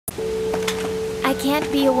I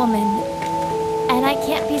can't be a woman, and I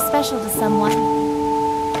can't be special to someone.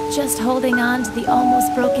 Just holding on to the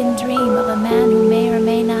almost broken dream of a man who may or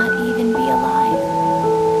may not even be alive.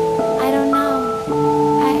 I don't know.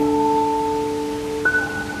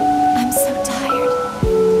 I'm so tired.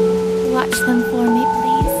 Watch them for me,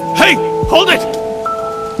 please. Hey! Hold it!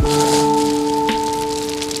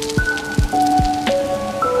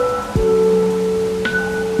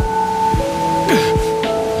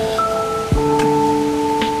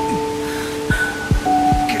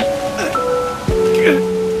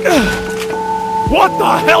 What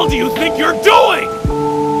the hell do you think you're doing?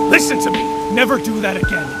 Listen to me. Never do that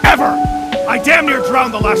again. Ever! I damn near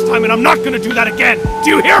drowned the last time, and I'm not gonna do that again. Do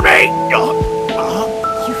you hear me?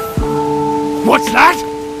 You fool. What's that?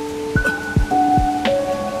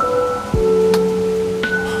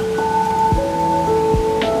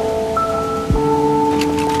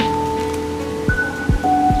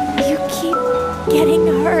 You keep getting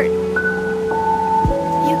hurt.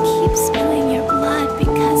 You keep spilling your blood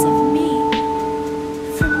because of me.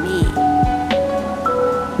 For me.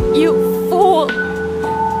 You fool.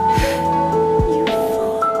 You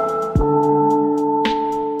fool.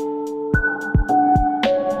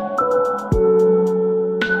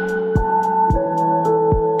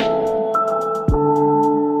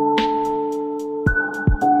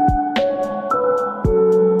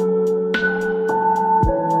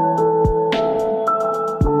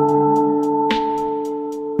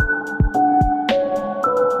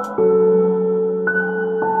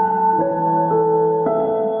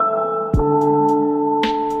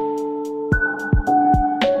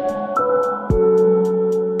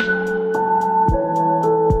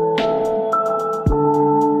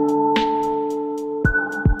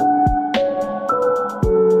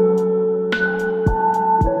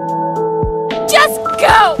 Just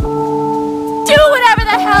go! Do whatever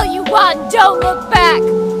the hell you want, don't look back!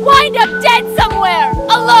 Wind up dead somewhere,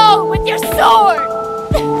 alone with your sword!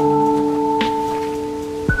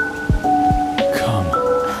 Come.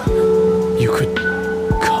 You could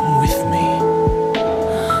come with me.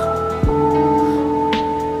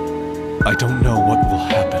 I don't know what will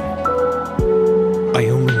happen. I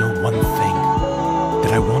only know one thing.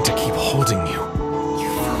 That I want to keep holding you.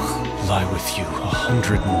 Lie with you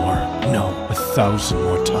 100 more, no, 1,000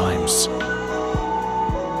 more times.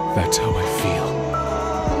 That's how I feel.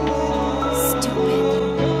 Stupid.